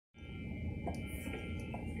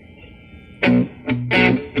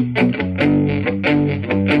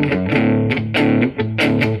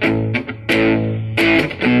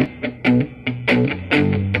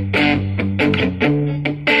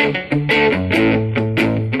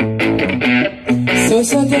So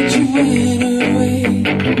sad that you went away.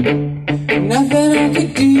 Nothing I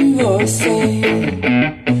could do or say.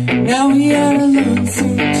 Now we are alone, so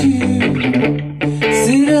two.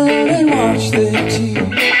 Sit alone and watch the two.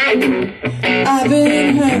 I've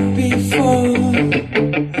been hurt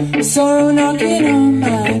before. Sorrow knocking on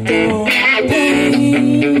my door.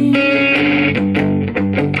 Pain.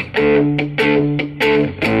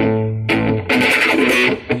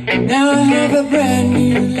 Now I have a brand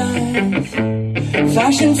new life,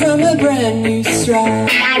 fashioned from a brand new stripe.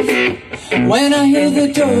 When I hear the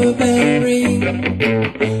doorbell ring,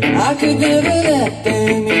 I could never let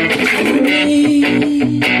them into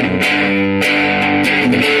me.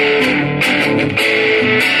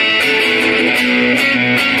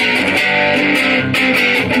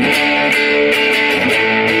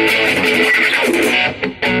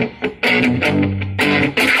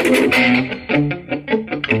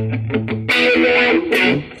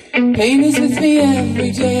 Pain is with me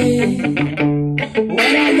every day.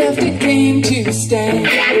 When I left it came to stay.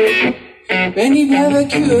 Then you have a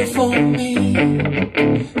cure for me.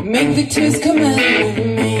 Make the tears come out of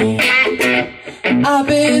me. I've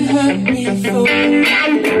been hurt before.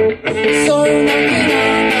 Sorrow knocking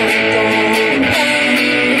on my door.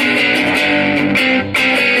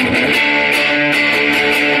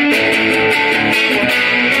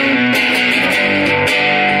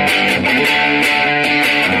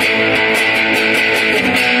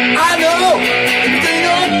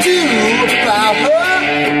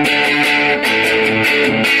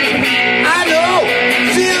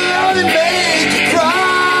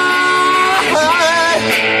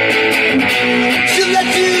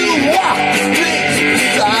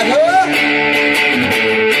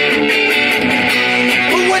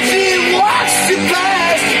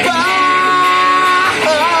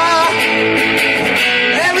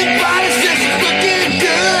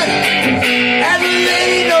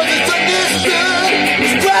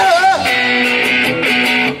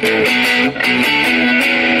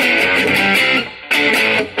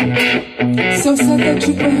 So sad that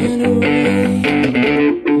you went away.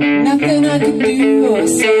 Nothing I could do or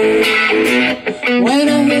say. When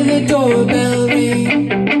I hear the door